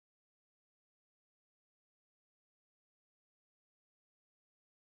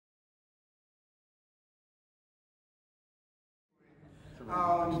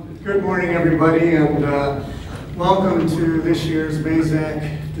Good morning, everybody, and welcome to this year's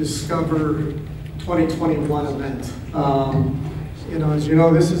Mazak Discover 2021 event. As you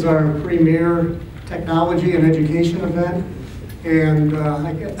know, this is our premier technology and education event, and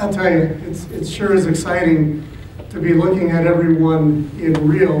I'll tell you, it sure is exciting to be looking at everyone in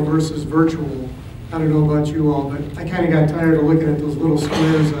real versus virtual. I don't know about you all, but I kind of got tired of looking at those little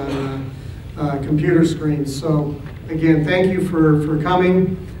squares on computer screens. So again, thank you for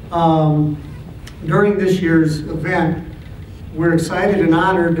coming. During this year's event, we're excited and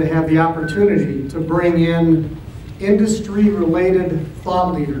honored to have the opportunity to bring in industry-related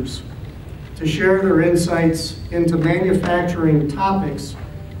thought leaders to share their insights into manufacturing topics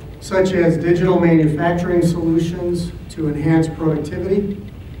such as digital manufacturing solutions to enhance productivity,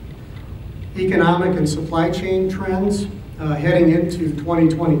 economic and supply chain trends heading into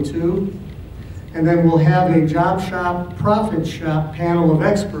 2022, and then we'll have a Job Shop, Profit Shop panel of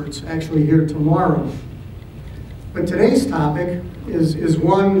experts actually here tomorrow. But today's topic is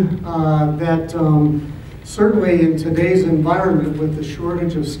one that certainly in today's environment with the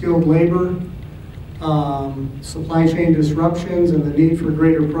shortage of skilled labor, supply chain disruptions, and the need for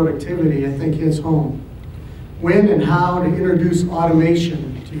greater productivity, I think hits home. When and how to introduce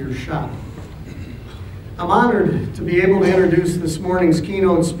automation to your shop. I'm honored to be able to introduce this morning's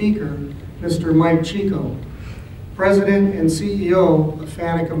keynote speaker, Mr. Mike Cicco, President and CEO of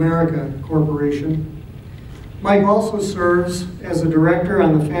Fanuc America Corporation. Mike also serves as a director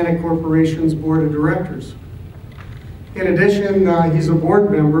on the Fanuc Corporation's Board of Directors. In addition, he's a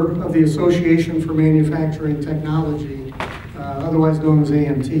board member of the Association for Manufacturing Technology, otherwise known as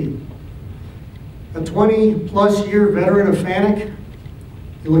AMT. A 20-plus year veteran of Fanuc.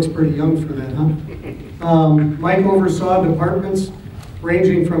 He looks pretty young for that, huh? Mike oversaw departments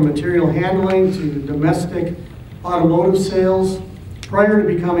ranging from material handling to domestic automotive sales prior to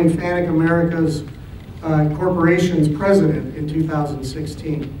becoming Fanuc America's Corporation's president in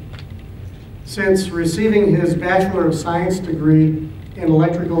 2016. Since receiving his Bachelor of Science degree in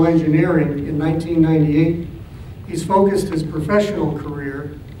electrical engineering in 1998, he's focused his professional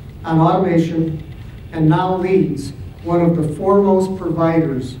career on automation and now leads one of the foremost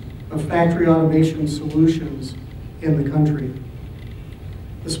providers of factory automation solutions in the country.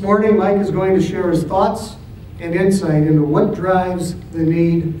 This morning, Mike is going to share his thoughts and insight into what drives the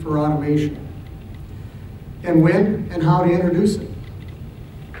need for automation and when and how to introduce it.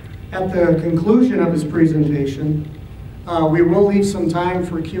 At the conclusion of his presentation, we will leave some time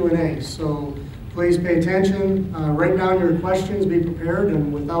for Q&A, so please pay attention, write down your questions, be prepared,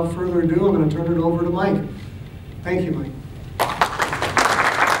 and without further ado, I'm going to turn it over to Mike. Thank you, Mike.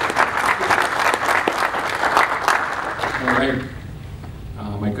 All right.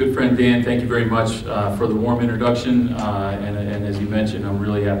 My good friend Dan, thank you very much for the warm introduction. And as you mentioned, I'm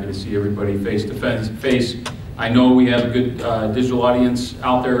really happy to see everybody face to face. I know we have a good digital audience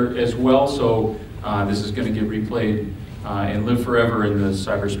out there as well, so this is going to get replayed and live forever in the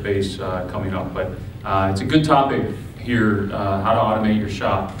cyberspace coming up. But it's a good topic here, how to automate your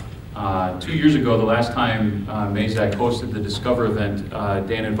shop. 2 years ago, the last time Mazak hosted the Discover event,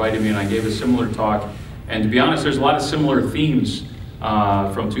 Dan invited me and I gave a similar talk. And to be honest, there's a lot of similar themes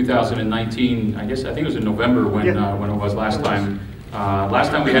from 2019. I think it was in November when it was last time.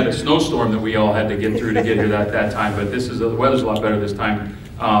 Last time we had a snowstorm that we all had to get through to get here that time, but the weather's a lot better this time.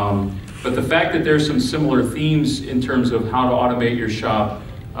 But the fact that there's some similar themes in terms of how to automate your shop,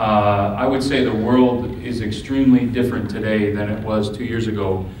 I would say the world is extremely different today than it was 2 years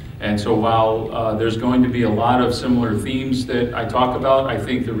ago. And so while there's going to be a lot of similar themes that I talk about, I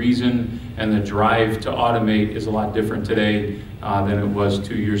think the reason and the drive to automate is a lot different today than it was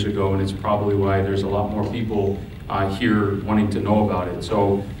 2 years ago, and it's probably why there's a lot more people here wanting to know about it.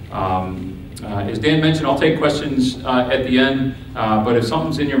 So as Dan mentioned, I'll take questions at the end, but if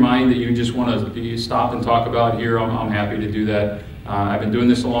something's in your mind that you just want to stop and talk about here, I'm happy to do that. I've been doing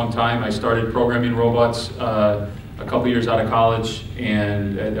this a long time. I started programming robots a couple years out of college,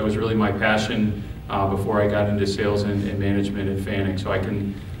 and that was really my passion before I got into sales and management at Fanuc. So I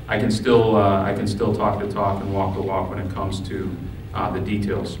can still talk the talk and walk the walk when it comes to the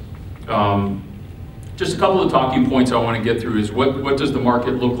details. Just a couple of talking points I want to get through is what does the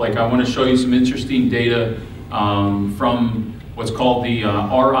market look like? I want to show you some interesting data from what's called the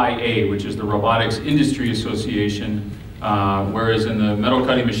RIA, which is the Robotics Industry Association. Whereas in the metal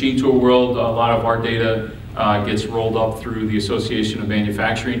cutting machine tool world, a lot of our data gets rolled up through the Association of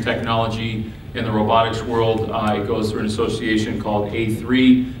Manufacturing Technology. In the robotics world, it goes through an association called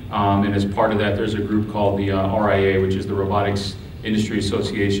A3, and as part of that, there's a group called the RIA, which is the Robotics Industry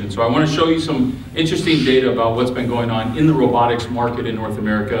Association. So I want to show you some interesting data about what's been going on in the robotics market in North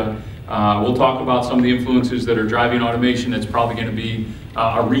America. We'll talk about some of the influences that are driving automation. That's probably going to be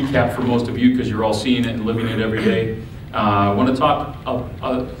a recap for most of you because you're all seeing it and living it every day. I want to talk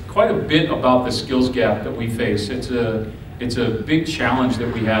quite a bit about the skills gap that we face. It's a big challenge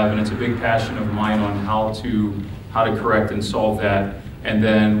that we have, and it's a big passion of mine on how to correct and solve that. And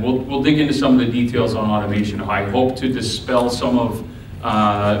then we'll dig into some of the details on automation. I hope to dispel some of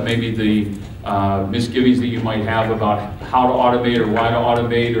maybe the misgivings that you might have about how to automate or why to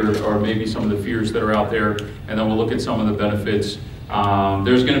automate, or maybe some of the fears that are out there. And then we'll look at some of the benefits.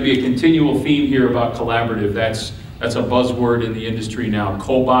 There's going to be a continual theme here about collaborative. That's a buzzword in the industry now.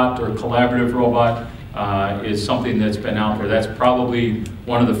 Cobot or collaborative robot is something that's been out there. That's probably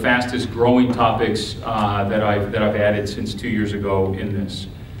one of the fastest growing topics that I've added since 2 years ago in this.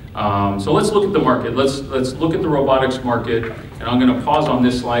 So let's look at the market. Let's look at the robotics market, and I'm going to pause on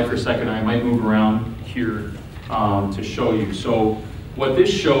this slide for a second. I might move around here to show you. So what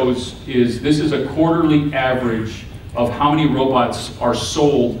this shows is this is a quarterly average of how many robots are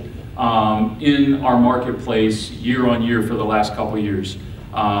sold in our marketplace year on year for the last couple of years.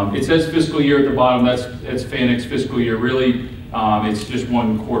 It says fiscal year at the bottom. That's Fanuc's fiscal year. Really, it's just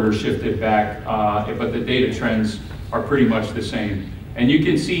one quarter shifted back, but the data trends are pretty much the same. And you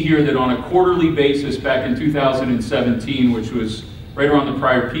can see here that on a quarterly basis back in 2017, which was right around the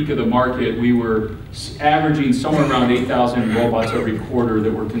prior peak of the market, we were averaging somewhere around 8,000 robots every quarter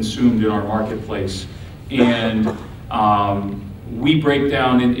that were consumed in our marketplace. And we break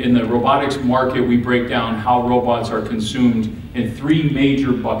down, in the robotics market, we break down how robots are consumed in 3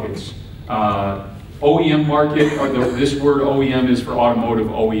 major buckets. OEM market, or this word OEM is for automotive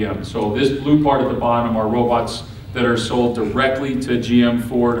OEM. So this blue part at the bottom are robots that are sold directly to GM,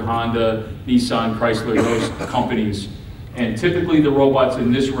 Ford, Honda, Nissan, Chrysler, those companies. And typically the robots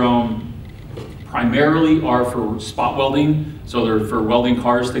in this realm primarily are for spot welding, so they're for welding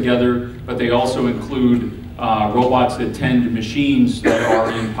cars together, but they also include robots that tend to machines that are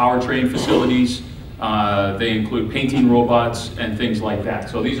in powertrain facilities. They include painting robots and things like that.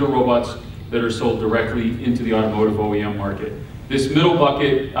 So these are robots that are sold directly into the automotive OEM market. This middle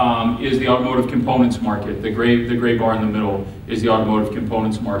bucket is the automotive components market. The gray bar in the middle is the automotive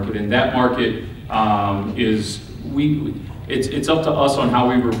components market, and that market it's up to us on how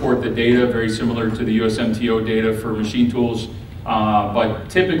we report the data, very similar to the USMTO data for machine tools. But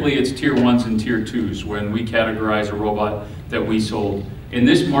typically it's tier 1s and tier 2s when we categorize a robot that we sold. In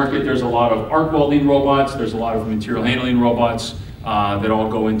this market, there's a lot of arc welding robots, there's a lot of material handling robots that all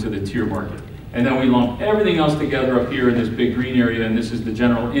go into the tier market. And then we lump everything else together up here in this big green area, and this is the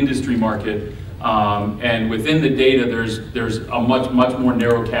general industry market. And within the data, there's a much more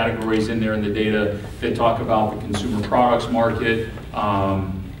narrow categories in there in the data that talk about the consumer products market.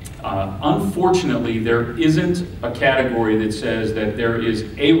 Unfortunately, there isn't a category that says that there is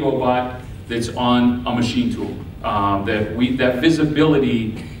a robot that's on a machine tool. That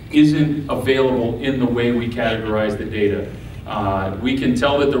visibility isn't available in the way we categorize the data. We can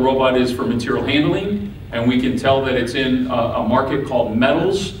tell that the robot is for material handling, and we can tell that it's in a market called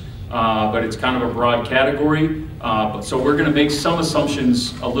metals, but it's kind of a broad category. So we're going to make some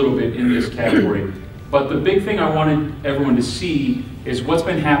assumptions a little bit in this category. But the big thing I wanted everyone to see is what's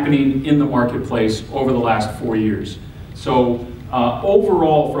been happening in the marketplace over the last 4 years. So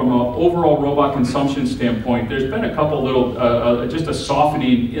overall, from an overall robot consumption standpoint, there's been a couple little, just a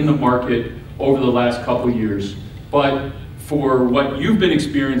softening in the market over the last couple years. But for what you've been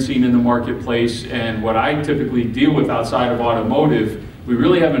experiencing in the marketplace and what I typically deal with outside of automotive, we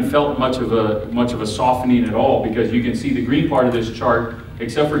really haven't felt much of a softening at all, because you can see the green part of this chart,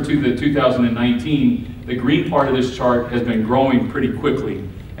 except for the 2019, the green part of this chart has been growing pretty quickly.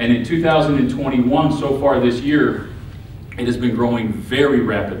 And in 2021, so far this year, it has been growing very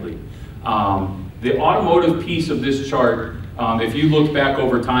rapidly. The automotive piece of this chart, if you look back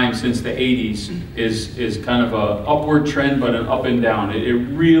over time since the 80s, is kind of an upward trend, but an up and down. It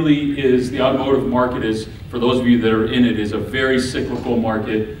really is, the automotive market is, for those of you that are in it, is a very cyclical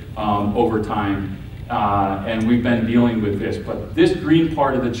market over time. And we've been dealing with this. But this green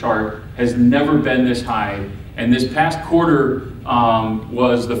part of the chart has never been this high. And this past quarter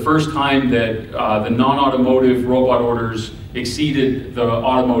was the first time that the non-automotive robot orders exceeded the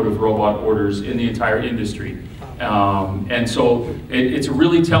automotive robot orders in the entire industry. And so it's a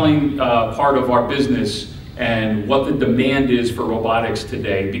really telling part of our business and what the demand is for robotics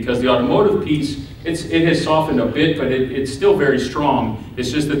today, because the automotive piece, it has softened a bit, but it's still very strong.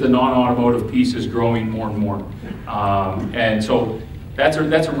 It's just that the non-automotive piece is growing more and more. And so That's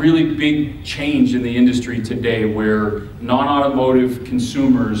a really big change in the industry today, where non-automotive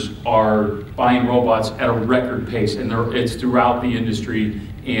consumers are buying robots at a record pace, and it's throughout the industry,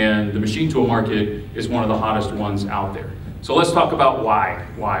 and the machine tool market is one of the hottest ones out there. So let's talk about why.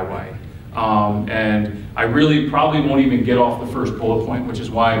 And I really probably won't even get off the first bullet point, which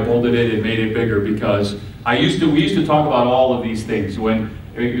is why I bolded it and made it bigger, because we used to talk about all of these things. When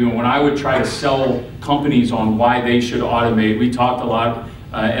I would try to sell companies on why they should automate, we talked a lot,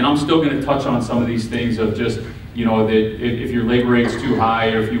 and I'm still going to touch on some of these things of just, that if your labor rate's too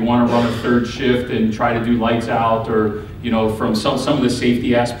high, or if you want to run a third shift and try to do lights out, or from some of the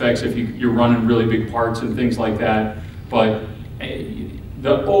safety aspects, if you're running really big parts and things like that. But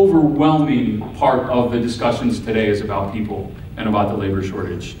the overwhelming part of the discussions today is about people and about the labor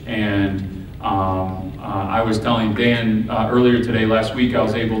shortage. And I was telling Dan earlier today, last week, I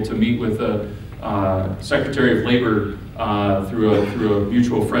was able to meet with the Secretary of Labor through a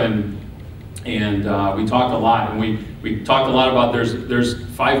mutual friend, and we talked a lot. And we talked a lot about there's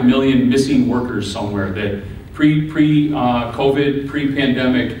 5 million missing workers somewhere that pre-COVID,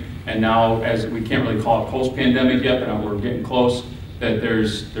 pre-pandemic, and now, as we can't really call it post-pandemic yet, but we're getting close, that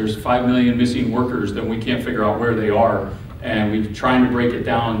there's 5 million missing workers that we can't figure out where they are. And we're trying to break it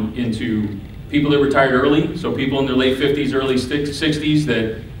down into people that retired early, so people in their late 50s, early 60s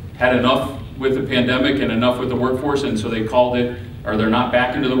that had enough with the pandemic and enough with the workforce, and so they called it, or they're not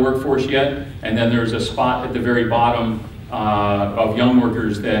back into the workforce yet. And then there's a spot at the very bottom of young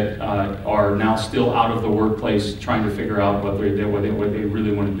workers that are now still out of the workplace, trying to figure out what they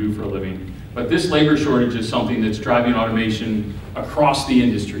really want to do for a living. But this labor shortage is something that's driving automation across the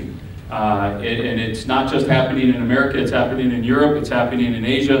industry. And it's not just happening in America, it's happening in Europe, it's happening in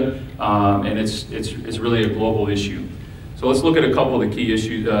Asia, and it's really a global issue. So let's look at a couple of the key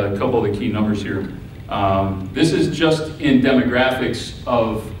issues, a couple of the key numbers here. This is just in demographics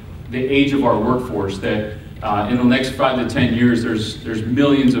of the age of our workforce, that in the next 5 to 10 years, there's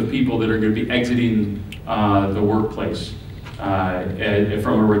millions of people that are going to be exiting the workplace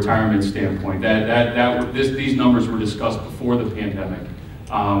from a retirement standpoint. These numbers were discussed before the pandemic.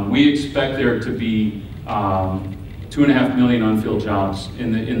 We expect there to be 2.5 million unfilled jobs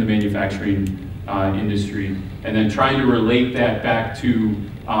in the manufacturing industry, and then trying to relate that back to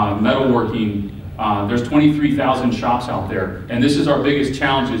metalworking. There's 23,000 shops out there, and this is our biggest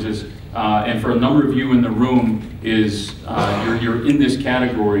challenge. And for a number of you in the room, you're in this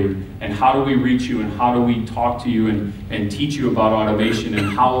category, and how do we reach you, and how do we talk to you and teach you about automation,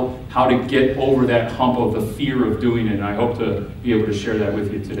 and how to get over that hump of the fear of doing it. And I hope to be able to share that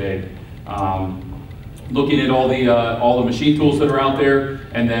with you today. Looking at all the machine tools that are out there,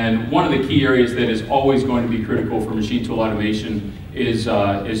 and then one of the key areas that is always going to be critical for machine tool automation is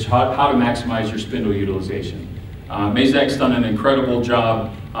how to maximize your spindle utilization. Mazak's done an incredible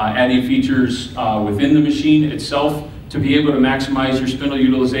job adding features within the machine itself to be able to maximize your spindle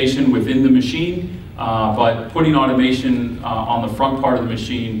utilization within the machine, but putting automation on the front part of the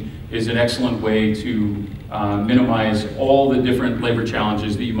machine is an excellent way to minimize all the different labor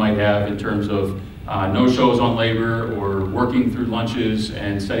challenges that you might have in terms of no-shows on labor, or working through lunches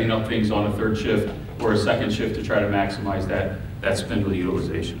and setting up things on a third shift or a second shift to try to maximize that spindle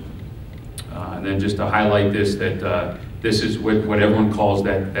utilization. And then just to highlight this, that this is what everyone calls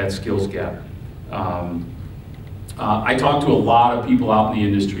that skills gap. I talk to a lot of people out in the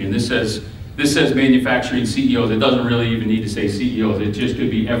industry, and this says manufacturing CEOs. It doesn't really even need to say CEOs. It just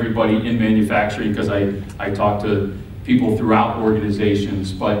could be everybody in manufacturing, because I talk to people throughout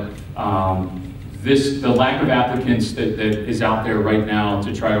organizations. But the lack of applicants that is out there right now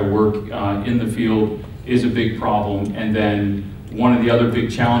to try to work in the field is a big problem. And then one of the other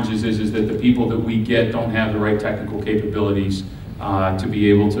big challenges is that the people that we get don't have the right technical capabilities to be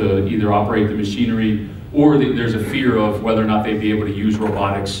able to either operate the machinery, or there's a fear of whether or not they'd be able to use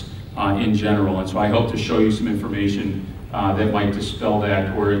robotics in general. And so I hope to show you some information that might dispel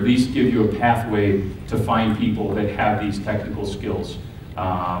that, or at least give you a pathway to find people that have these technical skills.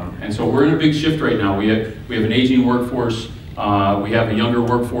 And so we're in a big shift right now. We have an aging workforce. We have a younger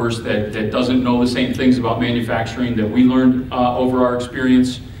workforce that doesn't know the same things about manufacturing that we learned over our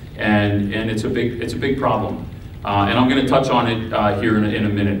experience, and it's a big problem. And I'm going to touch on it here in a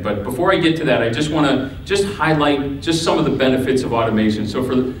minute. But before I get to that, I just want to highlight some of the benefits of automation. So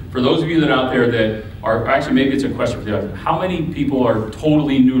for those of you that are out there that are, actually maybe it's a question for you, how many people are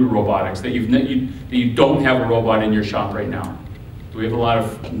totally new to robotics, that you don't have a robot in your shop right now? Do we have a lot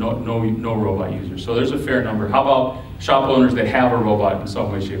of no robot users? So there's a fair number. How about shop owners that have a robot in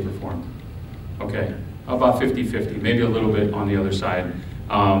some way, shape, or form? Okay, how about 50-50, maybe a little bit on the other side.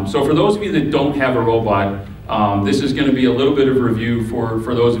 So for those of you that don't have a robot, This is going to be a little bit of review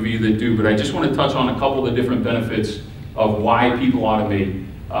for those of you that do, but I just want to touch on a couple of the different benefits of why people automate.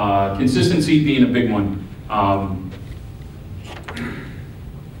 Consistency being a big one.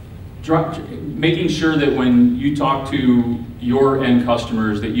 Making sure that when you talk to your end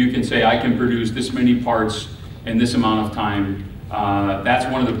customers that you can say, I can produce this many parts in this amount of time. That's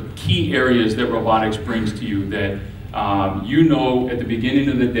one of the key areas that robotics brings to you, that you know at the beginning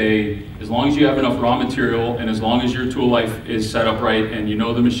of the day, as long as you have enough raw material and as long as your tool life is set up right and you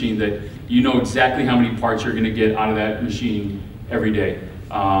know the machine, that you know exactly how many parts you're going to get out of that machine every day.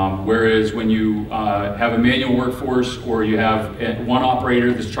 Whereas when you have a manual workforce or you have one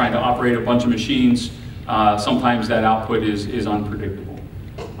operator that's trying to operate a bunch of machines, sometimes that output is unpredictable.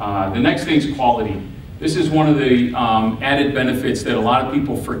 The next thing is quality. This is one of the added benefits that a lot of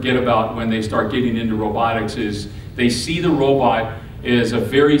people forget about when they start getting into robotics, is they see the robot as a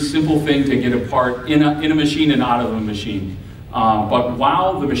very simple thing to get apart in a machine and out of a machine. But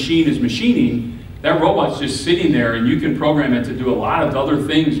while the machine is machining, that robot's just sitting there, and you can program it to do a lot of other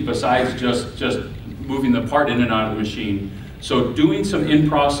things besides just moving the part in and out of the machine. So doing some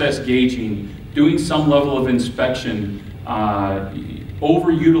in-process gauging, doing some level of inspection,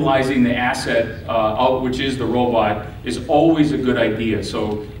 overutilizing the asset, which is the robot, is always a good idea.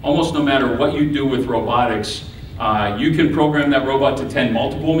 So almost no matter what you do with robotics, you can program that robot to tend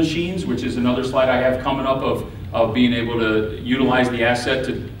multiple machines, which is another slide I have coming up of being able to utilize the asset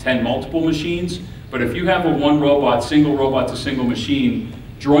to tend multiple machines. But if you have a one robot, single robot to single machine,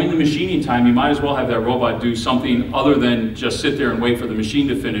 during the machining time, you might as well have that robot do something other than just sit there and wait for the machine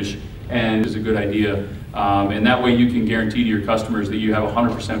to finish, and it's a good idea. And that way you can guarantee to your customers that you have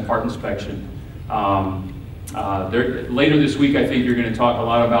 100% part inspection. Later this week, I think you're going to talk a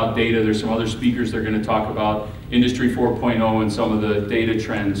lot about data. There's some other speakers that are going to talk about Industry 4.0 and some of the data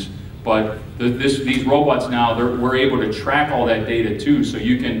trends. But these robots now, we're able to track all that data too. So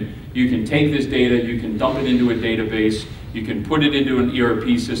you can take this data, you can dump it into a database, you can put it into an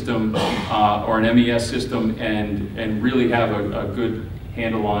ERP system or an MES system, and really have a good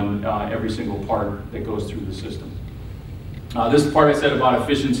handle on every single part that goes through the system. This part I said about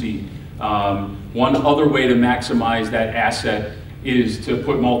efficiency. One other way to maximize that asset is to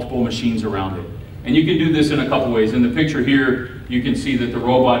put multiple machines around it. And you can do this in a couple ways. In the picture here, you can see that the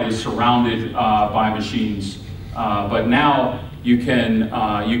robot is surrounded by machines. But now you can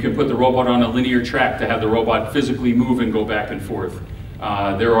put the robot on a linear track to have the robot physically move and go back and forth.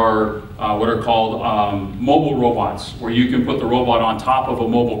 There are what are called mobile robots, where you can put the robot on top of a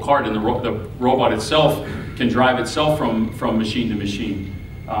mobile cart, and the robot itself can drive itself from machine to machine.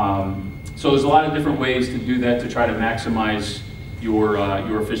 So there's a lot of different ways to do that to try to maximize your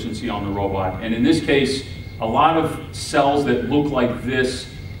efficiency on the robot. And in this case, a lot of cells that look like this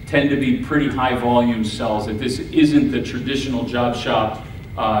tend to be pretty high volume cells, that this isn't the traditional job shop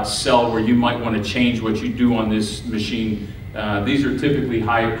cell where you might want to change what you do on this machine. These are typically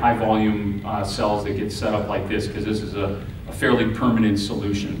high volume cells that get set up like this, because this is a fairly permanent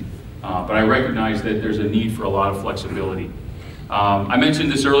solution. But I recognize that there's a need for a lot of flexibility. I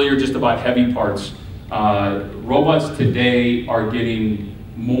mentioned this earlier just about heavy parts. Robots today are getting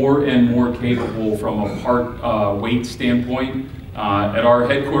more and more capable from a part weight standpoint. At our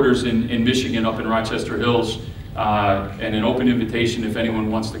headquarters in Michigan, up in Rochester Hills, and an open invitation if anyone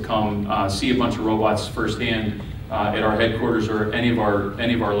wants to come see a bunch of robots firsthand at our headquarters or any of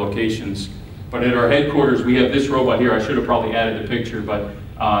our locations. But at our headquarters, we have this robot here. I should have probably added the picture, but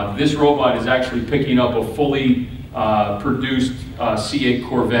this robot is actually picking up a fully produced C8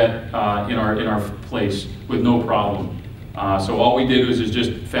 Corvette in our place with no problem. So all we did was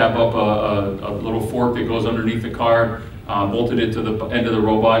just fab up a little fork that goes underneath the car, bolted it to the end of the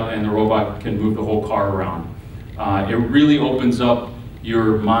robot, and the robot can move the whole car around. It really opens up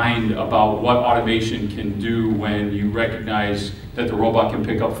your mind about what automation can do when you recognize that the robot can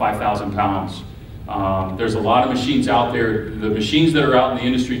pick up 5,000 pounds. There's a lot of machines out there. The machines that are out in the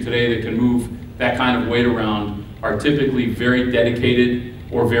industry today that can move that kind of weight around are typically very dedicated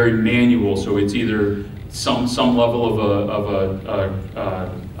or very manual. So it's either some level of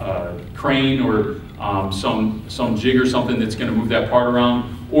a crane or some jig or something that's going to move that part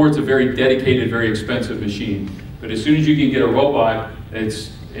around, or it's a very dedicated, very expensive machine. But as soon as you can get a robot,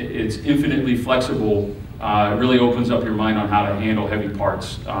 it's infinitely flexible. It really opens up your mind on how to handle heavy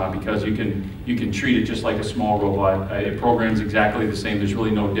parts, because you can treat it just like a small robot. It programs exactly the same. There's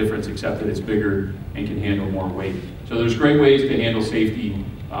really no difference except that it's bigger and can handle more weight. So there's great ways to handle safety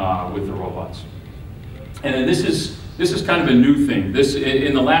with the robots. And then this is kind of a new thing.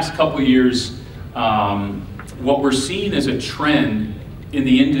 In the last couple of years, what we're seeing as a trend in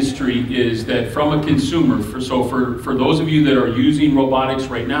the industry is that from a consumer, for those of you that are using robotics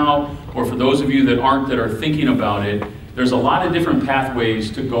right now, or for those of you that aren't, that are thinking about it, there's a lot of different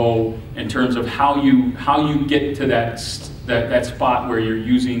pathways to go in terms of how you get to that spot where you're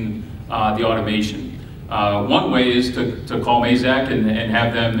using the automation. One way is to call Mazak and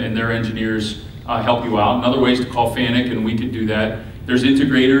have them and their engineers help you out. Another way is to call Fanuc, and we could do that. There's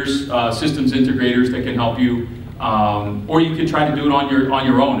integrators, systems integrators that can help you, or you can try to do it on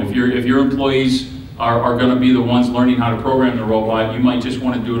your own. If your employees are going to be the ones learning how to program the robot, you might just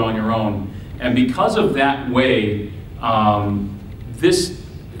want to do it on your own. And because of that way, this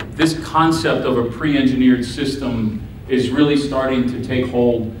concept of a pre-engineered system is really starting to take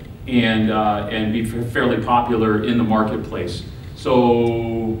hold and be fairly popular in the marketplace.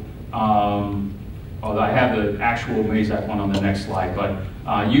 So, I have the actual Mazak one on the next slide, but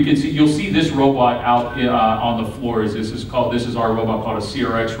you'll see this robot out on the floors. This is our robot called a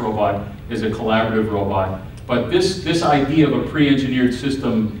CRX robot. Is a collaborative robot. But this idea of a pre-engineered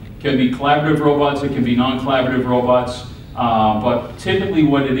system can be collaborative robots. It can be non-collaborative robots. But typically,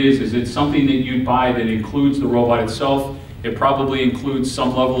 what it is it's something that you'd buy that includes the robot itself. It probably includes some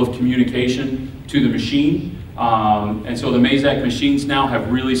level of communication to the machine. And so the Mazak machines now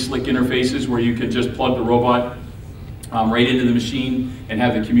have really slick interfaces where you can just plug the robot right into the machine and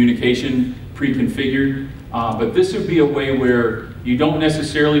have the communication pre-configured. But this would be a way where you don't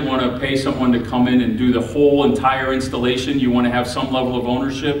necessarily want to pay someone to come in and do the whole entire installation. You want to have some level of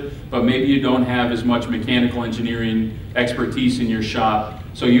ownership, but maybe you don't have as much mechanical engineering expertise in your shop.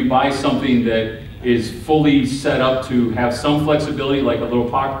 So you buy something that is fully set up to have some flexibility, like a little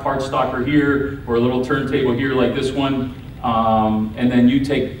part stalker here, or a little turntable here like this one, and then you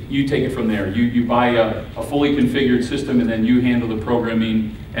take it from there. You buy a fully configured system, and then you handle the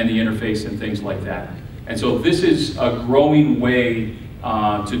programming and the interface and things like that. And so this is a growing way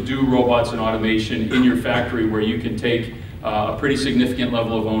to do robots and automation in your factory, where you can take a pretty significant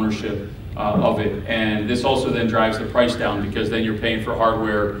level of ownership of it. And this also then drives the price down, because then you're paying for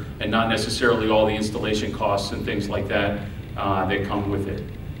hardware and not necessarily all the installation costs and things like that that come with it.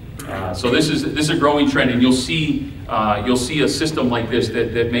 So this is a growing trend, and you'll see a system like this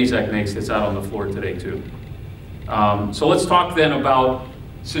that Mazak makes that's out on the floor today too. So let's talk then about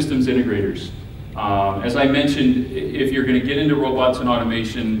systems integrators. As I mentioned, if you're going to get into robots and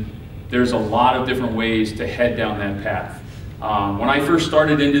automation, there's a lot of different ways to head down that path. When I first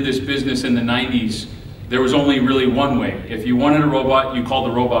started into this business in the 90s, there was only really one way. If you wanted a robot, you called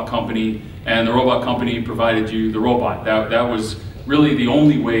the robot company, and the robot company provided you the robot. That was really the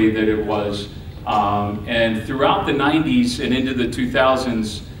only way that it was. And throughout the 90s and into the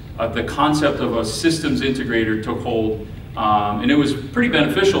 2000s, the concept of a systems integrator took hold. And it was pretty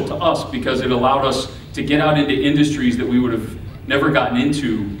beneficial to us, because it allowed us to get out into industries that we would have never gotten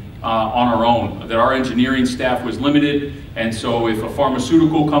into on our own, that our engineering staff was limited. And so if a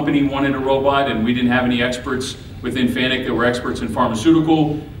pharmaceutical company wanted a robot and we didn't have any experts within Fanuc that were experts in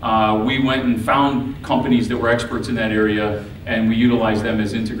pharmaceutical, we went and found companies that were experts in that area, and we utilized them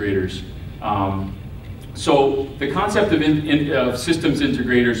as integrators. So the concept of systems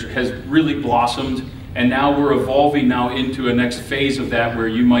integrators has really blossomed, and now we're evolving now into a next phase of that, where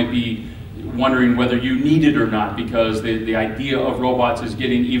you might be wondering whether you need it or not, because the idea of robots is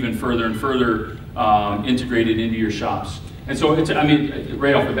getting even further and further integrated into your shops. And so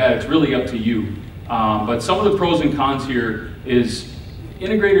right off the bat, it's really up to you. But some of the pros and cons here is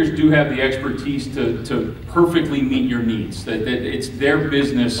integrators do have the expertise to perfectly meet your needs. That it's their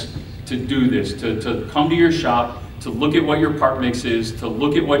business to do this, to come to your shop, to look at what your part mix is, to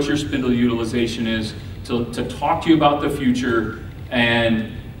look at what your spindle utilization is, to talk to you about the future,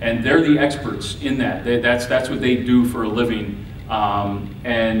 and they're the experts in that. That's what they do for a living.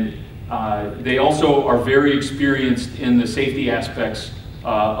 They also are very experienced in the safety aspects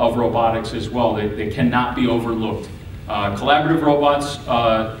of robotics as well. They cannot be overlooked. Collaborative robots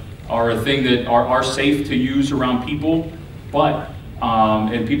are a thing that are safe to use around people, but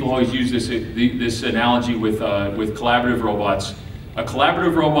and people always use this analogy with collaborative robots. A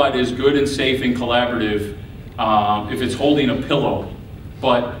collaborative robot is good and safe and collaborative if it's holding a pillow.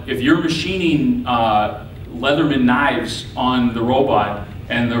 But if you're machining Leatherman knives on the robot,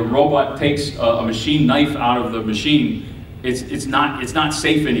 and the robot takes a machine knife out of the machine, it's not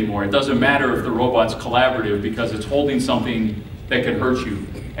safe anymore. It doesn't matter if the robot's collaborative, because it's holding something that could hurt you.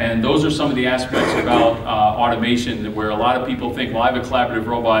 And those are some of the aspects about automation, where a lot of people think, well, I have a collaborative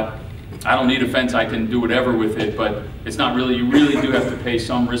robot, I don't need a fence, I can do whatever with it, but it's not really. You really do have to pay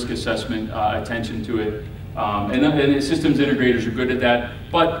some risk assessment attention to it. And systems integrators are good at that,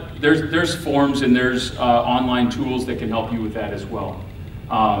 but there's forums and there's online tools that can help you with that as well.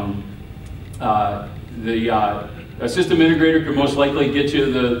 A system integrator could most likely get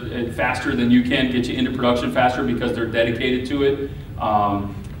you faster than you can, get you into production faster because they're dedicated to it.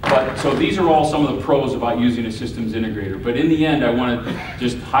 So these are all some of the pros about using a systems integrator. But in the end, I want to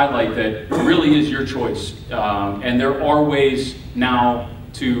just highlight that it really is your choice. And there are ways now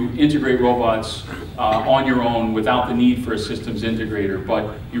to integrate robots on your own without the need for a systems integrator,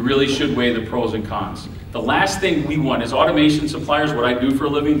 but you really should weigh the pros and cons. The last thing we want as automation suppliers, what I do for a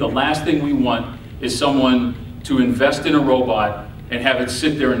living, the last thing we want is someone to invest in a robot and have it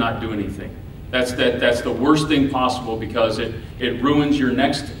sit there and not do anything. That's the worst thing possible, because it ruins your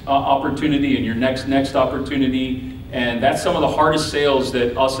next opportunity and your next opportunity, and that's some of the hardest sales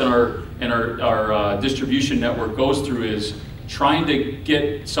that us and our distribution network goes through, is trying to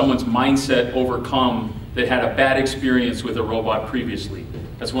get someone's mindset overcome that had a bad experience with a robot previously.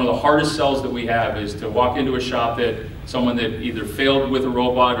 That's one of the hardest sells that we have, is to walk into a shop that someone that either failed with a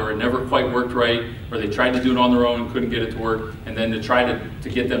robot or it never quite worked right, or they tried to do it on their own and couldn't get it to work, and then to try to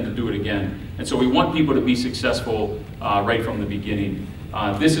get them to do it again. And so we want people to be successful right from the beginning.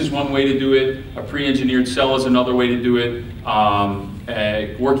 This is one way to do it. A pre-engineered cell is another way to do it.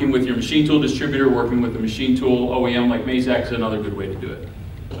 Working with your machine tool distributor, working with the machine tool OEM like Mazak is another good way to do it.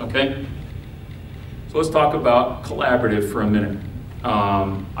 Okay? So let's talk about collaborative for a minute.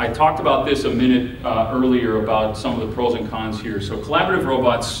 I talked about this a minute earlier about some of the pros and cons here. So collaborative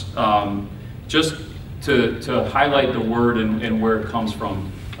robots, just to highlight the word and where it comes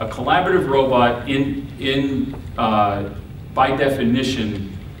from. A collaborative robot by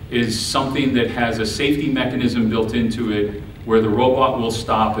definition is something that has a safety mechanism built into it where the robot will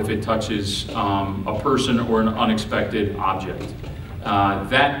stop if it touches a person or an unexpected object.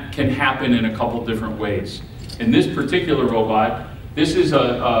 That can happen in a couple different ways. In this particular robot, this is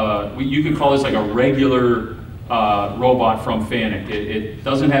you could call this like a regular robot from Fanuc. It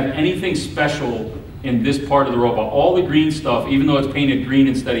doesn't have anything special in this part of the robot. All the green stuff, even though it's painted green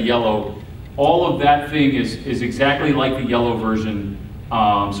instead of yellow, all of that thing is exactly like the yellow version.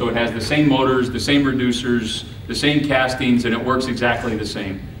 So it has the same motors, the same reducers, the same castings, and it works exactly the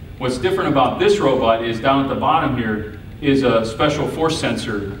same. What's different about this robot is down at the bottom here is a special force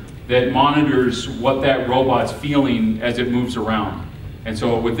sensor that monitors what that robot's feeling as it moves around. And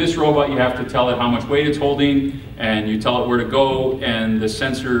so with this robot, you have to tell it how much weight it's holding, and you tell it where to go, and the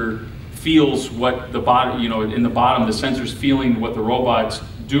sensor feels what the bottom, in the bottom, the sensor's feeling what the robot's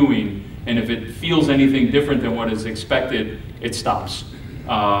doing, and if it feels anything different than what is expected, it stops.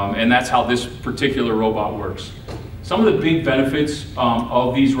 And that's how this particular robot works. Some of the big benefits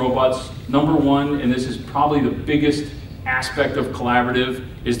of these robots, number one, and this is probably the biggest aspect of collaborative,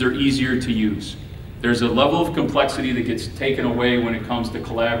 is they're easier to use. There's a level of complexity that gets taken away when it comes to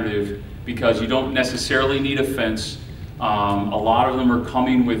collaborative, because you don't necessarily need a fence. A lot of them are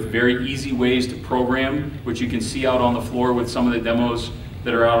coming with very easy ways to program, which you can see out on the floor with some of the demos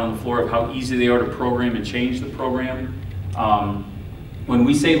that are out on the floor of how easy they are to program and change the program. When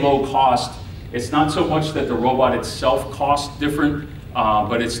we say low cost, it's not so much that the robot itself costs different,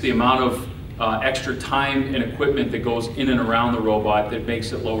 but it's the amount of extra time and equipment that goes in and around the robot that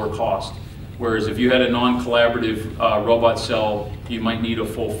makes it lower cost. Whereas if you had a non-collaborative robot cell, you might need a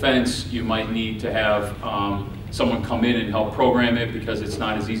full fence, you might need to have someone come in and help program it because it's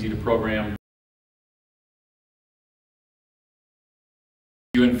not as easy to program.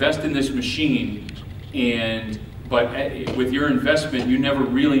 You invest in this machine, but with your investment, you never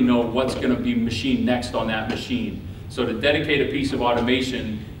really know what's going to be machined next on that machine. So to dedicate a piece of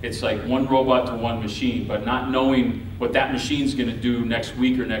automation, it's like one robot to one machine, but not knowing what that machine's going to do next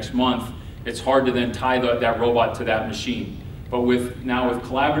week or next month, it's hard to then tie that robot to that machine. But now with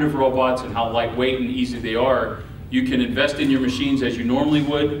collaborative robots and how lightweight and easy they are, you can invest in your machines as you normally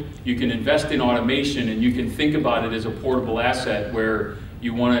would. You can invest in automation, and you can think about it as a portable asset where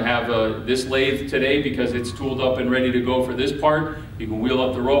you want to have this lathe today because it's tooled up and ready to go for this part. You can wheel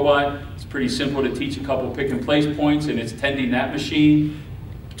up the robot. It's pretty simple to teach a couple pick and place points, and it's tending that machine.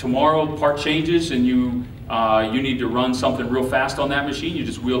 Tomorrow, part changes, and you need to run something real fast on that machine. You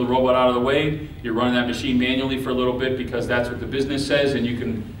just wheel the robot out of the way. You're running that machine manually for a little bit because that's what the business says, and you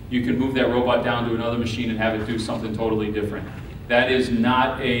can move that robot down to another machine and have it do something totally different. That's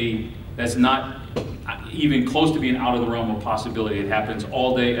not even close to being out of the realm of possibility. It happens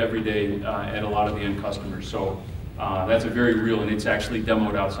all day, every day at a lot of the end customers. So that's a very real, and it's actually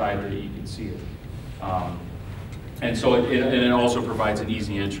demoed outside that you can see it. And so it also provides an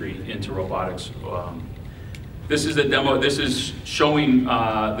easy entry into robotics. This is the demo. This is showing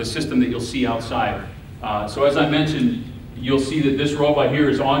the system that you'll see outside. So as I mentioned, you'll see that this robot here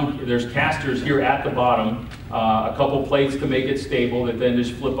is on, there's casters here at the bottom, a couple plates to make it stable that then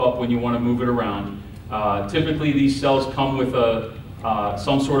just flip up when you want to move it around. Typically these cells come with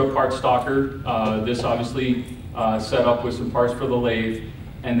some sort of part stalker. This obviously set up with some parts for the lathe.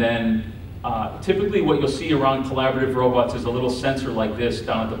 And then typically what you'll see around collaborative robots is a little sensor like this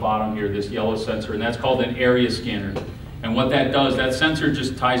down at the bottom here, this yellow sensor, and that's called an area scanner. And what that does, that sensor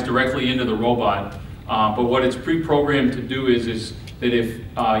just ties directly into the robot. But what it's pre-programmed to do is that if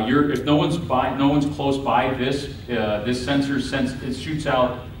no one's close by this, this sensor it shoots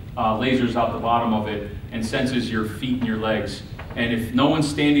out lasers out the bottom of it and senses your feet and your legs. And if no one's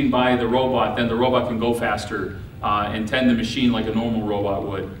standing by the robot, then the robot can go faster and tend the machine like a normal robot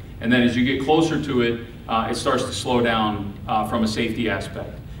would. And then as you get closer to it, it starts to slow down from a safety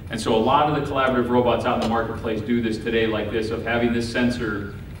aspect. And so a lot of the collaborative robots out in the marketplace do this today like this, of having this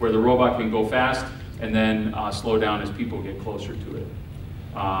sensor where the robot can go fast and then slow down as people get closer to it.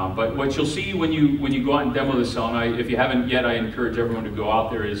 But what you'll see when you go out and demo this cell, and if you haven't yet, I encourage everyone to go out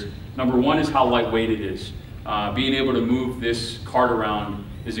there, is number one is how lightweight it is. Being able to move this cart around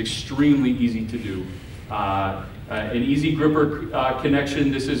is extremely easy to do. An easy gripper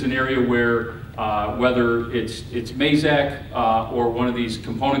connection. This is an area where whether it's Mazak or one of these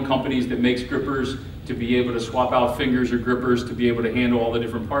component companies that makes grippers, to be able to swap out fingers or grippers to be able to handle all the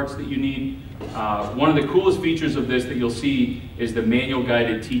different parts that you need. One of the coolest features of this that you'll see is the manual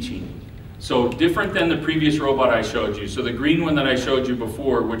guided teaching. So different than the previous robot I showed you. So the green one that I showed you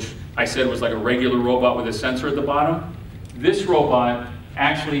before, which I said was like a regular robot with a sensor at the bottom, this robot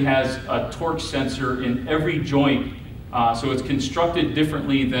actually has a torque sensor in every joint. So it's constructed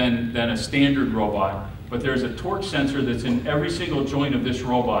differently than a standard robot, but there's a torque sensor that's in every single joint of this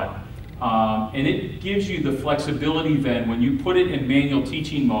robot. And it gives you the flexibility then, when you put it in manual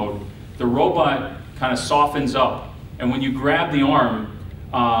teaching mode, the robot kind of softens up. And when you grab the arm,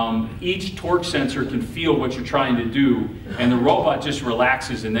 each torque sensor can feel what you're trying to do, and the robot just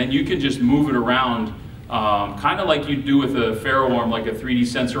relaxes, and then you can just move it around, kind of like you do with a ferro arm, like a 3D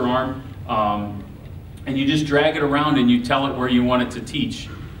sensor arm. And you just drag it around and you tell it where you want it to teach.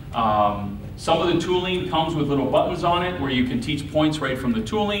 Some of the tooling comes with little buttons on it where you can teach points right from the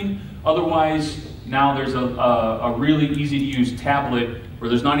tooling. Otherwise, now there's a really easy to use tablet where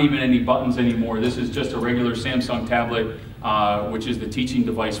there's not even any buttons anymore. This is just a regular Samsung tablet, which is the teaching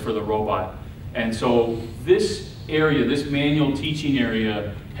device for the robot. And so this area, this manual teaching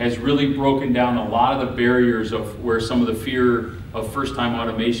area, has really broken down a lot of the barriers of where some of the fear of first-time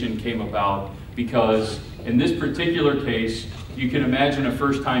automation came about. Because in this particular case, you can imagine a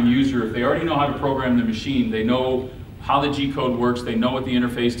first-time user, if they already know how to program the machine, they know how the G-code works, they know what the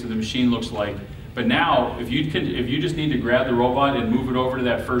interface to the machine looks like. But now, if you just need to grab the robot and move it over to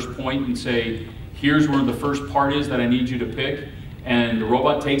that first point and say, here's where the first part is that I need you to pick, and the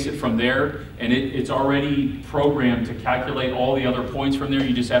robot takes it from there, and it's already programmed to calculate all the other points from there.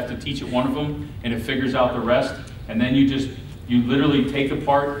 You just have to teach it one of them, and it figures out the rest, and then you literally take the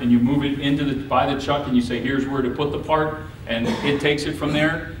part and you move it by the chuck, and you say, here's where to put the part, and it takes it from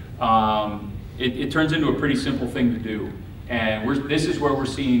there. It turns into a pretty simple thing to do. And this is where we're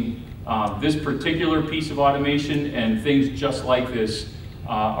seeing this particular piece of automation, and things just like this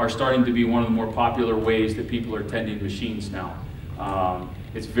are starting to be one of the more popular ways that people are tending machines now.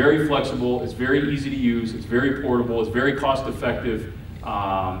 It's very flexible, it's very easy to use, it's very portable, it's very cost effective,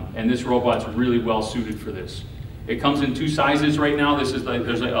 and this robot's really well suited for this. It comes in two sizes right now.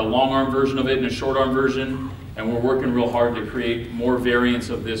 There's a long arm version of it and a short arm version, and we're working real hard to create more variants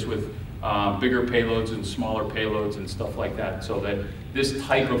of this with bigger payloads and smaller payloads and stuff like that, so that this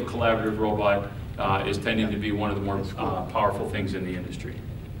type of collaborative robot is tending to be one of the more powerful things in the industry.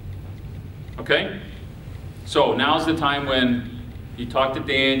 Okay? So now's the time when you talk to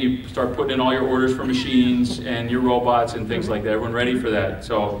Dan, you start putting in all your orders for machines and your robots and things like that. Everyone ready for that?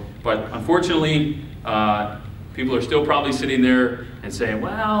 So, but unfortunately, people are still probably sitting there and saying,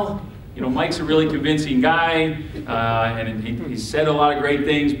 well, you know, Mike's a really convincing guy, and he said a lot of great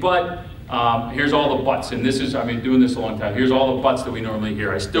things, but here's all the buts. And this is, I've been doing this a long time. Here's all the buts that we normally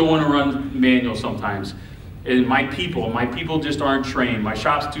hear. I still want to run manual sometimes. And my people just aren't trained. My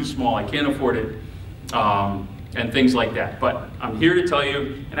shop's too small. I can't afford it. And things like that. But I'm here to tell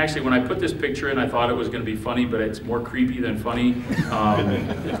you, and actually when I put this picture in, I thought it was going to be funny, but it's more creepy than funny.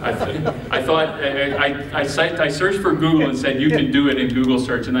 I searched for Google and said, you can do it in Google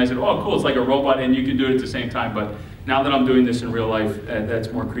search. And I said, oh, cool, it's like a robot and you can do it at the same time. But now that I'm doing this in real life,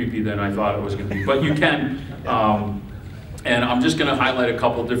 that's more creepy than I thought it was going to be. But you can, and I'm just going to highlight a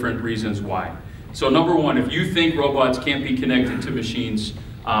couple different reasons why. So number one, if you think robots can't be connected to machines,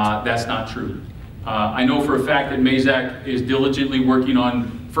 that's not true. I know for a fact that Mazak is diligently working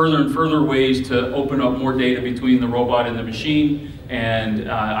on further and further ways to open up more data between the robot and the machine. And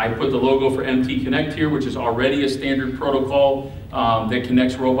I put the logo for MT Connect here, which is already a standard protocol that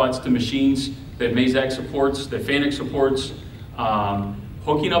connects robots to machines that Mazak supports, that Fanuc supports.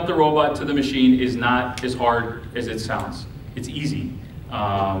 Hooking up the robot to the machine is not as hard as it sounds. It's easy.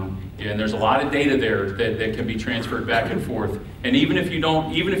 And there's a lot of data there that can be transferred back and forth. And even if you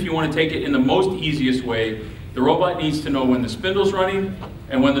want to take it in the most easiest way, the robot needs to know when the spindle's running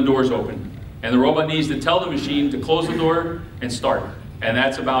and when the door's open. And the robot needs to tell the machine to close the door and start. And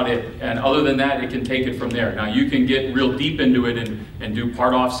that's about it. And other than that, it can take it from there. Now you can get real deep into it and do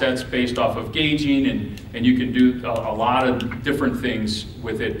part offsets based off of gauging, and you can do a lot of different things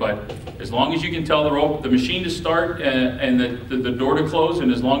with it. But as long as you can tell the machine to start and the door to close,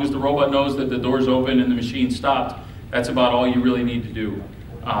 and as long as the robot knows that the door's open and the machine stopped, that's about all you really need to do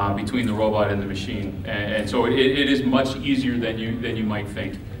between the robot and the machine. And so it is much easier than you might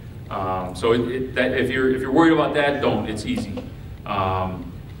think. So if you're worried about that, don't. It's easy.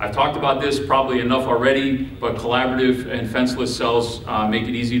 I've talked about this probably enough already, but collaborative and fenceless cells make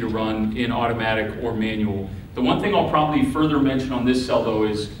it easy to run in automatic or manual. The one thing I'll probably further mention on this cell though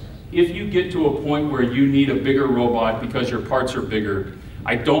is if you get to a point where you need a bigger robot because your parts are bigger,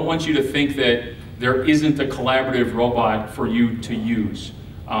 I don't want you to think that there isn't a collaborative robot for you to use.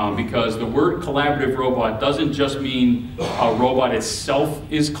 Because the word collaborative robot doesn't just mean a robot itself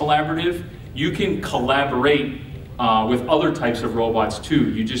is collaborative. You can collaborate with other types of robots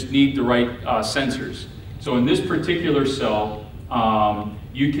too. You just need the right sensors. So in this particular cell,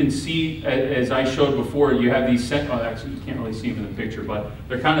 you can see, as I showed before, you have these actually you can't really see them in the picture, but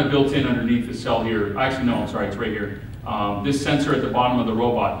they're kind of built in underneath the cell here. Actually, no, I'm sorry, it's right here. This sensor at the bottom of the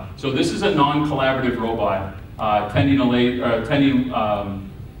robot. So this is a non-collaborative robot tending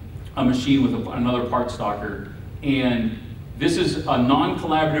a machine with another part stalker. And this is a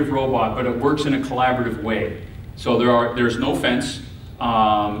non-collaborative robot, but it works in a collaborative way. So there's no fence.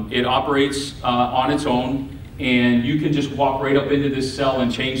 It operates on its own, and you can just walk right up into this cell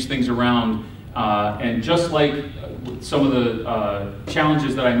and change things around. And just like some of the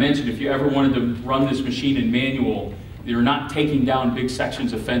challenges that I mentioned, if you ever wanted to run this machine in manual, you're not taking down big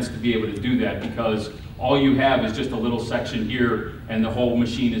sections of fence to be able to do that, because all you have is just a little section here and the whole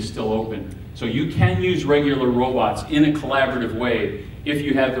machine is still open. So you can use regular robots in a collaborative way if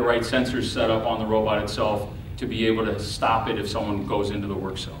you have the right sensors set up on the robot itself to be able to stop it if someone goes into the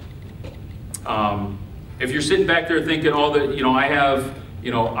work cell. If you're sitting back there thinking, oh, I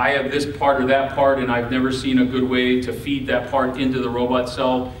have this part or that part and I've never seen a good way to feed that part into the robot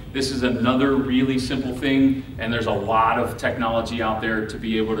cell, this is another really simple thing, and there's a lot of technology out there to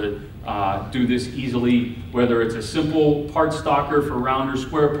be able to do this easily, whether it's a simple part stalker for round or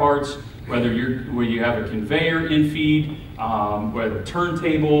square parts, where you have a conveyor in feed, whether a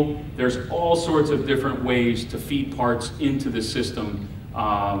turntable. There's all sorts of different ways to feed parts into the system.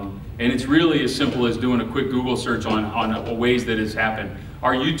 And it's really as simple as doing a quick Google search on ways that it's happened.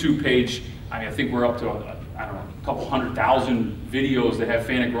 Our YouTube page, I think we're up to, I don't know, a couple 100,000 videos that have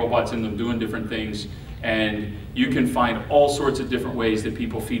Fanuc robots in them doing different things. And you can find all sorts of different ways that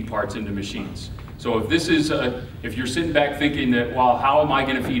people feed parts into machines. So if you're sitting back thinking that, well, how am I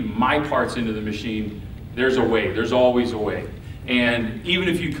going to feed my parts into the machine? There's a way. There's always a way. And even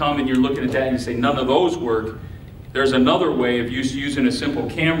if you come and you're looking at that and you say none of those work, there's another way of using a simple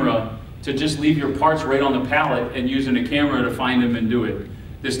camera to just leave your parts right on the pallet and using a camera to find them and do it.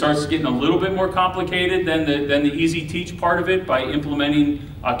 This starts getting a little bit more complicated than the easy teach part of it by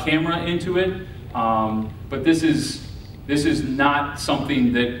implementing a camera into it. But this is not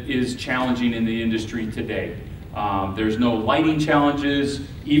something that is challenging in the industry today. There's no lighting challenges,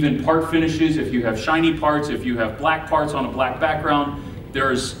 even part finishes. If you have shiny parts, if you have black parts on a black background,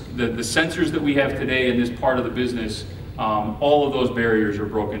 there's the sensors that we have today in this part of the business. All of those barriers are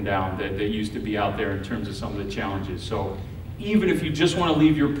broken down that used to be out there in terms of some of the challenges. So even if you just want to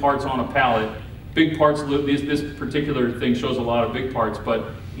leave your parts on a pallet, big parts, this particular thing shows a lot of big parts, but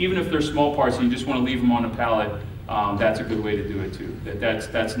even if they're small parts and you just want to leave them on a pallet, that's a good way to do it too.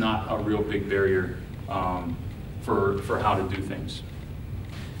 That's not a real big barrier for how to do things.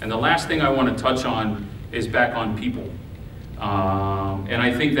 And the last thing I want to touch on is back on people. And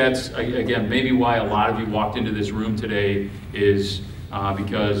I think that's, again, maybe why a lot of you walked into this room today is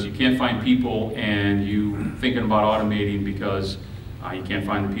because you can't find people and you thinking about automating because you can't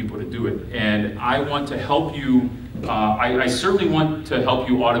find the people to do it. And I want to help you, I certainly want to help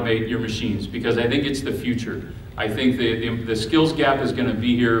you automate your machines because I think it's the future. I think the skills gap is going to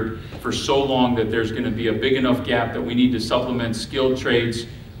be here for so long that there's going to be a big enough gap that we need to supplement skilled trades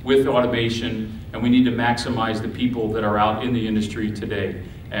with automation, and we need to maximize the people that are out in the industry today.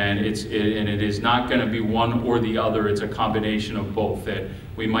 And it is not going to be one or the other, it's a combination of both. That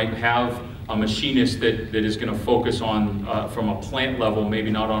we might have a machinist that is going to focus on, from a plant level, maybe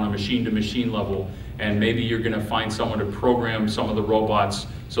not on a machine-to-machine level, and maybe you're going to find someone to program some of the robots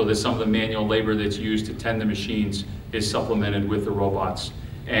so that some of the manual labor that's used to tend the machines is supplemented with the robots.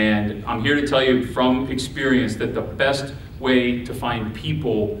 And I'm here to tell you from experience that the best way to find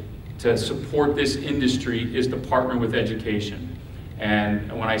people to support this industry is to partner with education.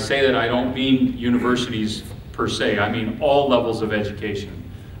 And when I say that, I don't mean universities per se, I mean all levels of education.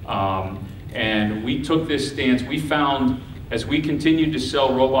 And we took this stance. We found, as we continued to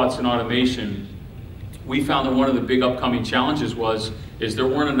sell robots and automation, we found that one of the big upcoming challenges is there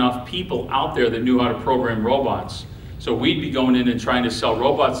weren't enough people out there that knew how to program robots. So we'd be going in and trying to sell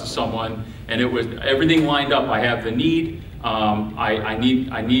robots to someone, and it was everything lined up. I have the need, I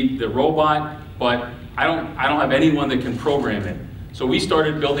need the robot, but I don't have anyone that can program it. So we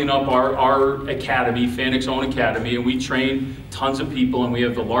started building up our academy, Fanuc's own academy, and we train tons of people, and we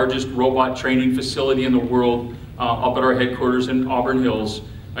have the largest robot training facility in the world up at our headquarters in Auburn Hills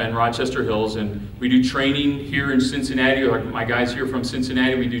and Rochester Hills. And we do training here in Cincinnati, like my guys here from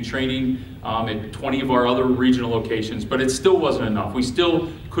Cincinnati, we do training at 20 of our other regional locations, but it still wasn't enough. We still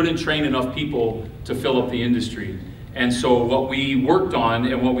couldn't train enough people to fill up the industry. And so what we worked on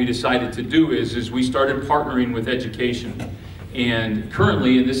and what we decided to do is we started partnering with education. And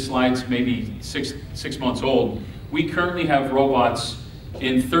currently, and this slide's maybe six months old, we currently have robots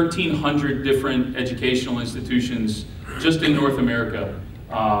in 1,300 different educational institutions just in North America.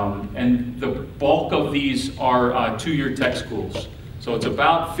 And the bulk of these are two-year tech schools. So it's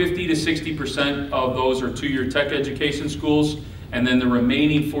about 50 to 60% of those are two-year tech education schools, and then the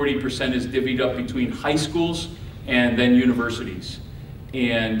remaining 40% is divvied up between high schools and then universities.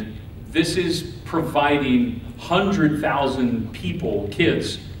 And this is providing 100,000 people,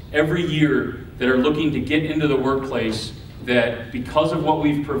 kids, every year that are looking to get into the workplace, that because of what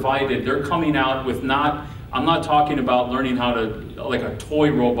we've provided, they're coming out with I'm not talking about learning how to, like a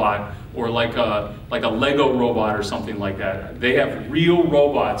toy robot or like a Lego robot or something like that. They have real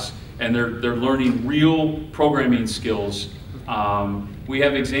robots, and they're learning real programming skills. We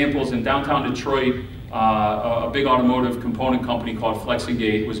have examples in downtown Detroit. A big automotive component company called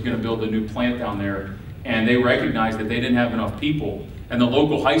Flexingate was going to build a new plant down there, and they recognized that they didn't have enough people. And the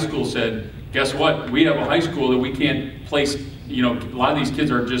local high school said, guess what? We have a high school that we can't place, a lot of these kids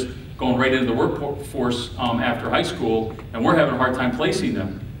are just going right into the workforce after high school, and we're having a hard time placing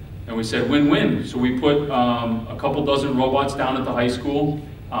them. And we said win-win. So we put a couple dozen robots down at the high school,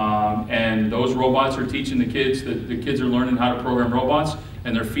 and those robots are teaching the kids, the kids are learning how to program robots,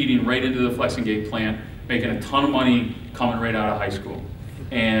 and they're feeding right into the Flexingate plant, making a ton of money coming right out of high school.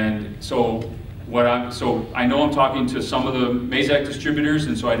 And so I know I'm talking to some of the Mazak distributors,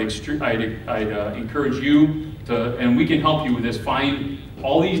 and so I'd encourage you to, and we can help you with this, find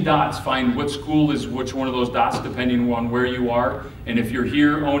all these dots, find what school is which one of those dots depending on where you are. And if you're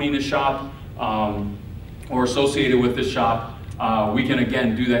here owning a shop or associated with this shop, we can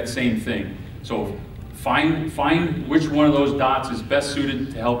again do that same thing. So find which one of those dots is best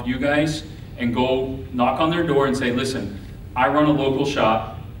suited to help you guys, and go knock on their door and say, listen, I run a local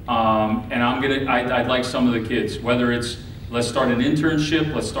shop, and I'd like some of the kids, whether it's let's start an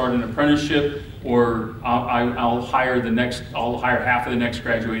internship, let's start an apprenticeship, or I'll hire half of the next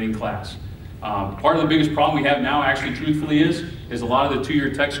graduating class. Part of the biggest problem we have now, actually, truthfully, is a lot of the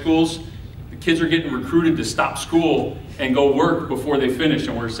two-year tech schools, the kids are getting recruited to stop school and go work before they finish,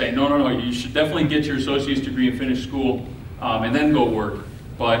 and we're saying, no, you should definitely get your associate's degree and finish school, and then go work.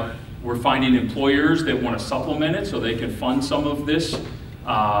 But we're finding employers that want to supplement it so they can fund some of this,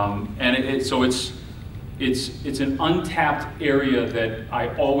 so it's an untapped area that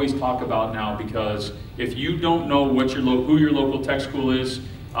I always talk about now, because if you don't know who your local tech school is,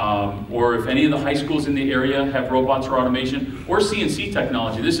 or if any of the high schools in the area have robots or automation or CNC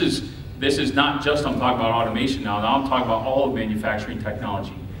technology, this is not just, I'm talking about automation now I'm talking about all of manufacturing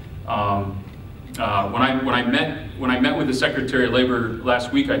technology. When I met with the Secretary of Labor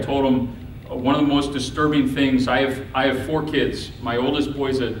last week, I told him one of the most disturbing things. I have 4 kids. My oldest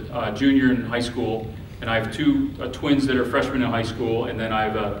boy's a junior in high school, and I have 2 twins that are freshmen in high school, and then I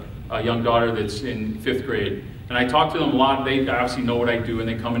have a young daughter that's in 5th grade. And I talk to them a lot. They obviously know what I do, and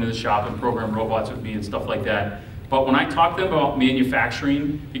they come into the shop and program robots with me and stuff like that. But when I talk to them about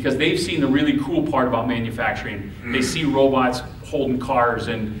manufacturing, because they've seen the really cool part about manufacturing, they see robots holding cars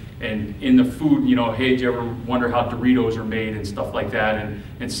and in the food, hey, did you ever wonder how Doritos are made and stuff like that,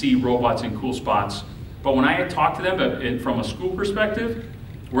 and see robots in cool spots. But when I talk to them from a school perspective,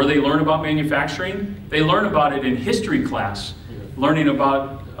 Where they learn about manufacturing, they learn about it in history class, learning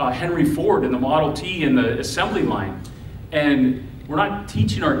about Henry Ford and the Model T and the assembly line. And we're not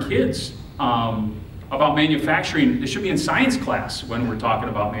teaching our kids about manufacturing. It should be in science class when we're talking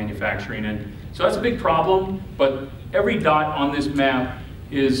about manufacturing. And so that's a big problem, but every dot on this map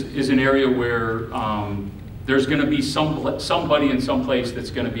is an area where there's going to be somebody in some place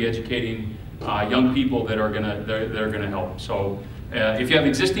that's going to be educating young people that are going to help. So if you have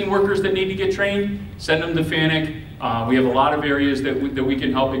existing workers that need to get trained, send them to Fanuc. We have a lot of areas that we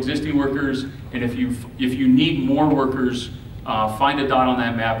can help existing workers, and if you need more workers, find a dot on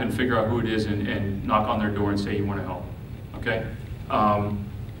that map and figure out who it is and knock on their door and say you want to help. Okay?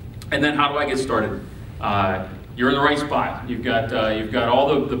 And then how do I get started? You're in the right spot. You've got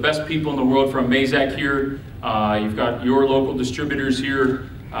all the best people in the world from Mazak here. You've got your local distributors here.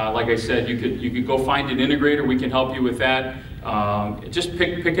 Like I said, you could go find an integrator. We can help you with that. Just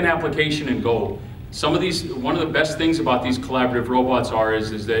pick an application and go. One of the best things about these collaborative robots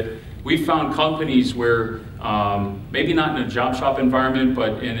is that we found companies where maybe not in a job shop environment,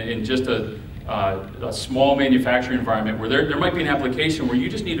 but in just a small manufacturing environment where there might be an application where you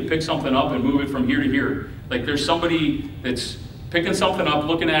just need to pick something up and move it from here to here. Like there's somebody that's picking something up,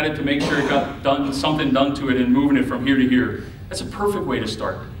 looking at it to make sure it got something done to it and moving it from here to here. That's a perfect way to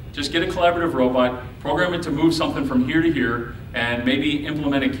start. Just get a collaborative robot, program it to move something from here to here, and maybe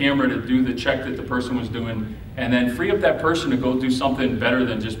implement a camera to do the check that the person was doing, and then free up that person to go do something better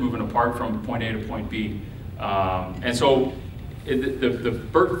than just moving a part from point A to point B. And so the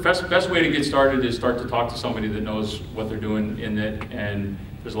best way to get started is start to talk to somebody that knows what they're doing in it, and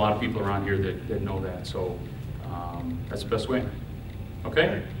there's a lot of people around here that know that. So that's the best way.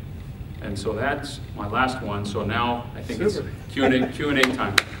 Okay? And so that's my last one. So now I think it's Q&A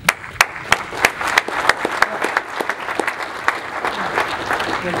time.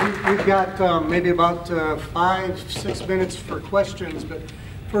 We've got maybe about 5-6 minutes for questions, but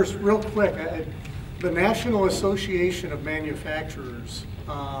first, real quick, the National Association of Manufacturers,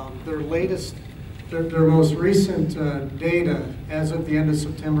 their most recent data as of the end of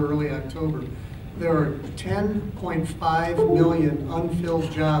September, early October, there are 10.5 million unfilled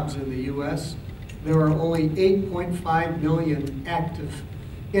jobs in the U.S. There are only 8.5 million active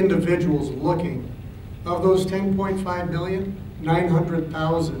individuals looking. Of those 10.5 million,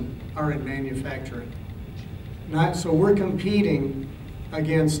 900,000 are in manufacturing. So we're competing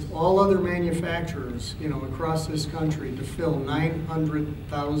against all other manufacturers, across this country to fill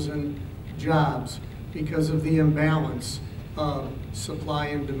 900,000 jobs because of the imbalance of supply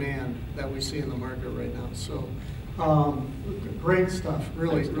and demand that we see in the market right now. So great stuff,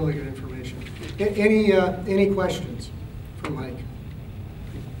 really good information. Any questions for Mike?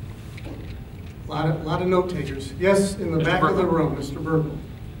 A lot of note takers. Yes, in the back of the room, Mr. Burkle.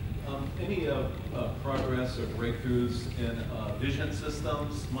 Any progress or breakthroughs in vision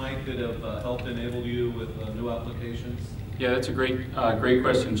systems, Mike, that have helped enable you with new applications? Yeah, that's a great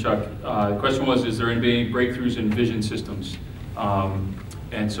question, Chuck. The question was, is there any breakthroughs in vision systems?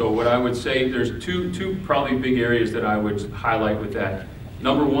 And so what I would say, there's two probably big areas that I would highlight with that.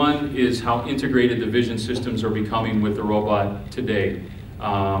 Number one is how integrated the vision systems are becoming with the robot today.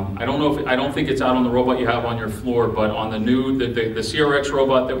 I don't think it's out on the robot you have on your floor, but on the new, the CRX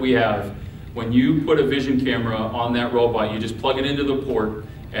robot that we have, when you put a vision camera on that robot, you just plug it into the port,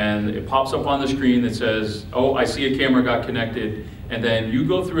 and it pops up on the screen that says, oh, I see a camera got connected, and then you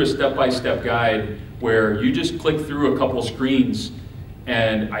go through a step-by-step guide where you just click through a couple screens.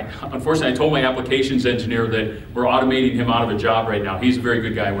 And unfortunately, I told my applications engineer that we're automating him out of a job right now. He's a very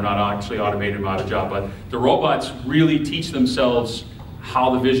good guy. We're not actually automating him out of a job, but the robots really teach themselves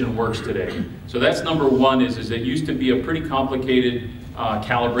how the vision works today. So that's number one, is it used to be a pretty complicated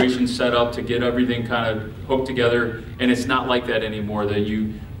calibration setup to get everything kind of hooked together, and it's not like that anymore. That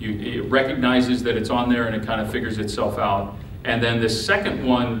it recognizes that it's on there and it kind of figures itself out. And then the second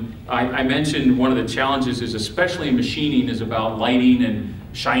one, I mentioned one of the challenges is, especially in machining, is about lighting and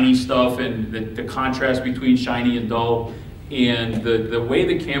shiny stuff and the contrast between shiny and dull. And the way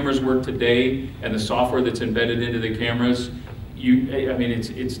the cameras work today and the software that's embedded into the cameras,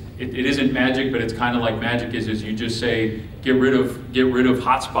 it isn't magic, but it's kind of like magic is you just say get rid of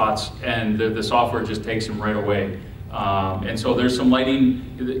hotspots, and the software just takes them right away. And so there's some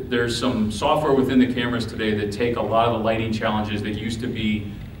lighting, there's some software within the cameras today that take a lot of the lighting challenges that used to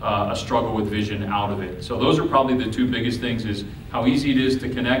be a struggle with vision out of it. So those are probably the two biggest things, is how easy it is to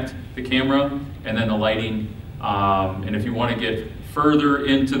connect the camera, and then the lighting. And if you want to get further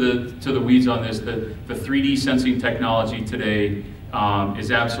into the weeds on this, the 3D sensing technology today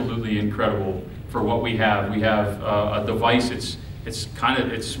is absolutely incredible for what we have. We have a device,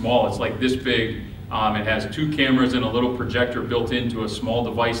 it's small. It's like this big. It has 2 cameras and a little projector built into a small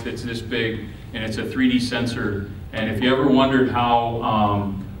device that's this big, and it's a 3D sensor. And if you ever wondered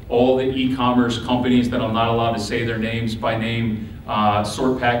how all the e-commerce companies that I'm not allowed to say their names by name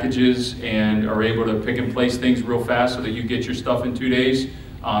sort packages and are able to pick and place things real fast so that you get your stuff in 2 days,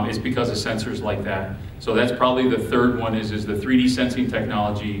 it's because of sensors like that. So that's probably the third one is the 3D sensing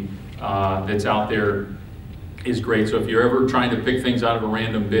technology that's out there is great. So if you're ever trying to pick things out of a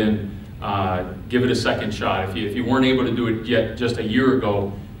random bin, give it a second shot. If you weren't able to do it yet just a year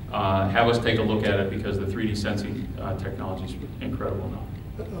ago, have us take a look at it because the 3D sensing technology is incredible now.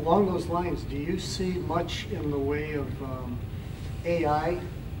 Along those lines, do you see much in the way of AI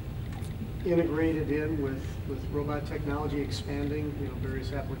integrated in with robot technology expanding,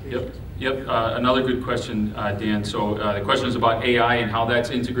 various applications? Yep. Another good question, Dan. So the question is about AI and how that's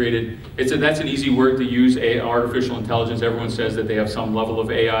integrated. That's an easy word to use, artificial intelligence. Everyone says that they have some level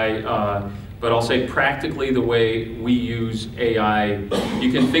of AI, but I'll say practically the way we use AI,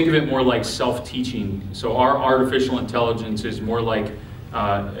 you can think of it more like self-teaching. So our artificial intelligence is more like,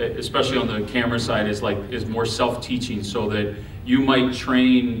 especially on the camera side, is more self-teaching, so that you might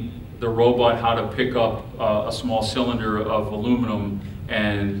train the robot how to pick up a small cylinder of aluminum,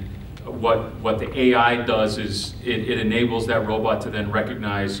 and what the AI does is it enables that robot to then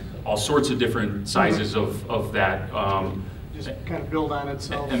recognize all sorts of different sizes of that. Just kind of build on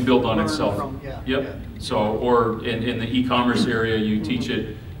itself. And build on itself. Yep. Yeah. So, or in the e-commerce area, you teach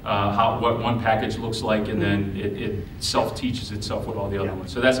it what one package looks like, and then it self-teaches itself with all the other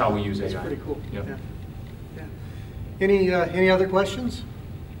ones. So that's how we use AI. That's pretty cool. Yep. Yeah. Any other questions?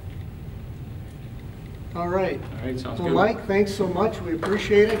 All right. All right, sounds well, good. Mike, thanks so much. We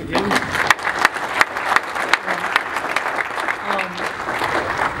appreciate it again.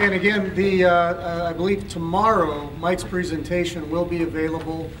 And again, I believe tomorrow Mike's presentation will be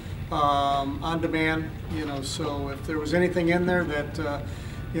available on demand. So if there was anything in there that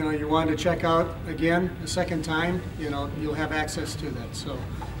you wanted to check out again a second time, you'll have access to that. So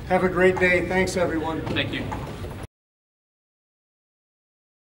have a great day. Thanks, everyone. Thank you.